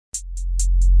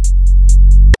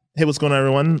Hey, what's going on,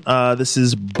 everyone? This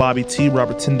is Bobby.T,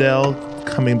 Robert Tyndale,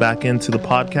 coming back into the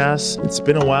podcast. It's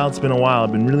been a while.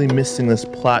 I've been really missing this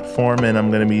platform, and I'm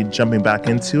going to be jumping back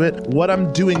into it. What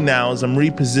I'm doing now is I'm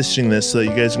repositioning this so that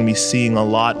you guys are going to be seeing a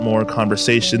lot more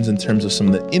conversations in terms of some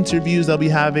of the interviews I'll be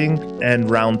having and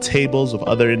round tables with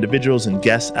other individuals and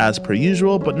guests as per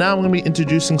usual. But now I'm going to be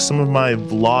introducing some of my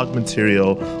vlog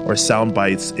material or sound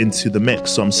bites into the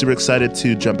mix. So I'm super excited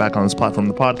to jump back on this platform,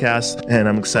 the podcast, and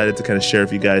I'm excited to kind of share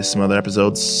with you guys some other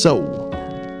episodes. So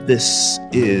this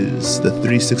is the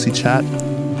 360 Chat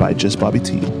by Just Bobby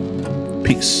T.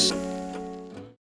 Peace.